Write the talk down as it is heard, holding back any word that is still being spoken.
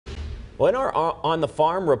Well, in our On the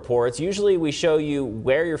Farm reports, usually we show you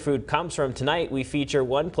where your food comes from. Tonight, we feature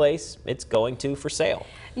one place it's going to for sale.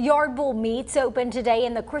 Yard Bull Meats opened today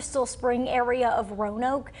in the Crystal Spring area of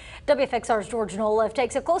Roanoke. WFXR's George Noliff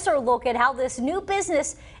takes a closer look at how this new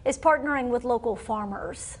business is partnering with local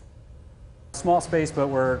farmers. Small space, but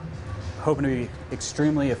we're hoping to be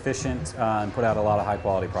extremely efficient and put out a lot of high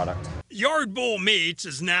quality product. Yard Bull Meats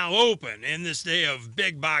is now open. In this day of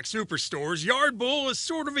big box superstores, Yard Bull is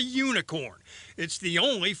sort of a unicorn. It's the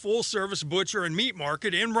only full service butcher and meat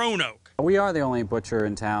market in Roanoke. We are the only butcher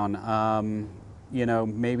in town. You know,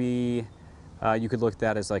 maybe you could look at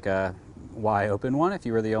that as like a why open one if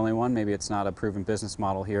you were the only one. Maybe it's not a proven business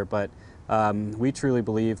model here, but we truly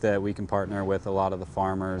believe that we can partner with a lot of the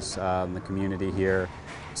farmers in the community here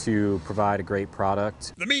to provide a great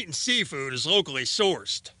product. The meat and seafood is locally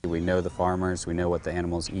sourced. We know the farmers, we know what the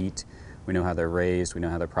animals eat, we know how they're raised, we know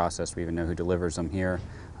how they're processed, we even know who delivers them here.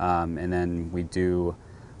 And then we do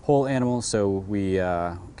whole animals, so we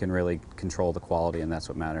can really control the quality, and that's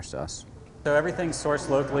what matters to us. So everything's sourced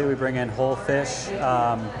locally. We bring in whole fish,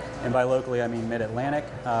 and by locally I mean mid-Atlantic.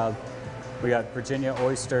 We got Virginia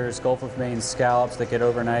oysters, Gulf of Maine scallops that get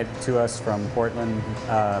overnight to us from Portland,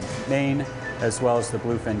 Maine, as well as the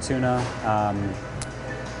bluefin tuna.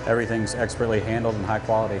 Everything's expertly handled and high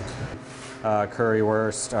quality.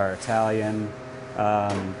 Currywurst, our Italian,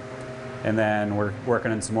 and then we're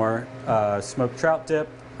working on some more smoked trout dip.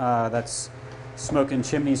 That's smoking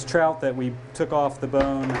chimneys trout that we took off the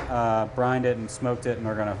bone, brined it and smoked it, and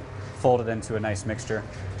we're gonna fold it into a nice mixture.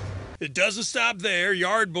 It doesn't stop there.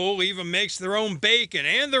 Yard Bull even makes their own bacon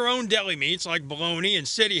and their own deli meats like bologna and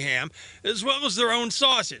city ham, as well as their own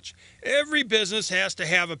sausage. Every business has to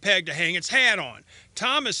have a peg to hang its hat on.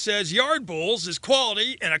 Thomas says Yard Bull's is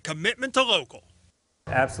quality and a commitment to local.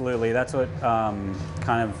 Absolutely. That's what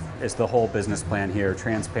kind of is the whole business plan here.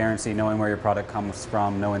 Transparency, knowing where your product comes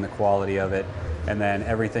from, knowing the quality of it, and then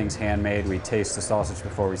everything's handmade. We taste the sausage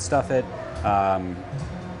before we stuff it.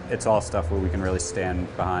 It's all stuff where we can really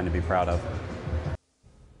stand behind and be proud of.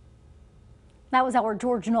 That was our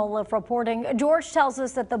George Noliff reporting. George tells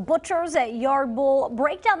us that the butchers at Yard Bull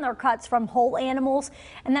break down their cuts from whole animals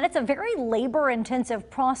and that it's a very labor-intensive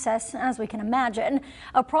process, as we can imagine.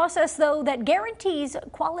 A process, though, that guarantees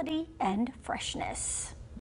quality and freshness.